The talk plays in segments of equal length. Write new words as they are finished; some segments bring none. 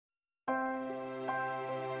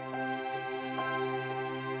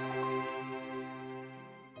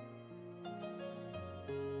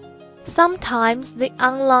Sometimes the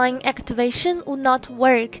online activation would not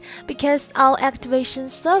work because our activation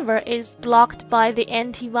server is blocked by the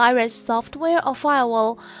antivirus software or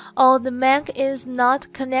firewall, or the Mac is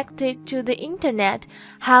not connected to the internet.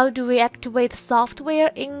 How do we activate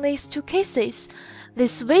software in these two cases?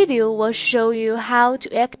 This video will show you how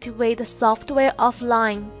to activate the software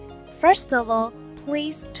offline. First of all,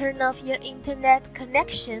 please turn off your internet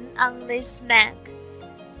connection on this Mac.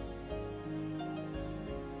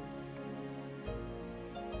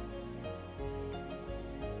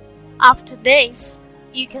 After this,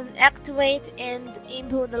 you can activate and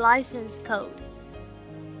input the license code.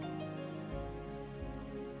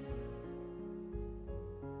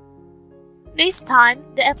 This time,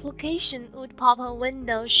 the application would pop a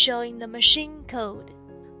window showing the machine code.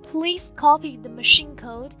 Please copy the machine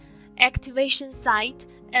code, activation site,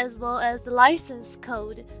 as well as the license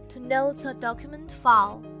code to notes or document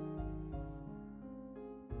file.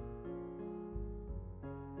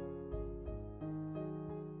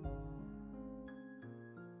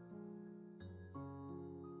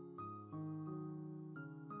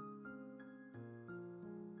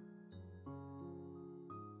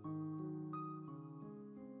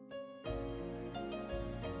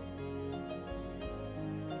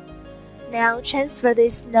 Now transfer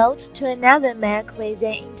this note to another Mac with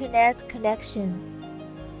an internet connection.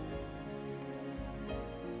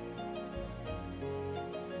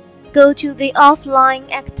 Go to the offline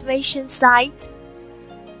activation site.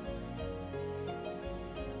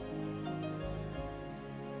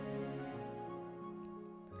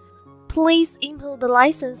 Please input the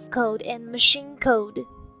license code and machine code.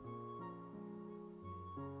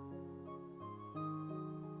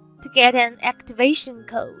 To get an activation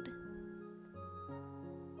code,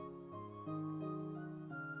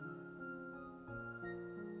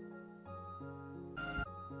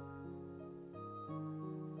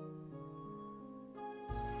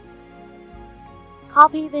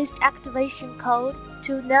 copy this activation code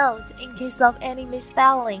to note in case of any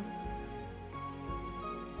misspelling.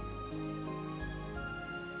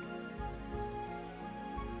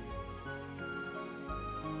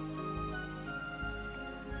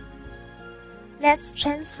 Let's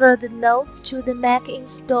transfer the notes to the Mac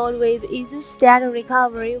installed with EaseUS Data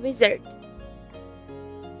Recovery Wizard.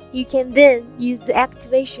 You can then use the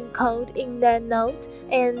activation code in that note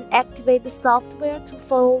and activate the software to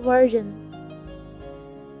full version.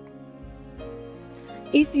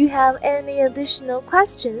 If you have any additional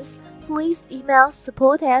questions, please email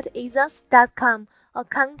support@easeus.com or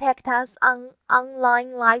contact us on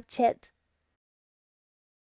online live chat.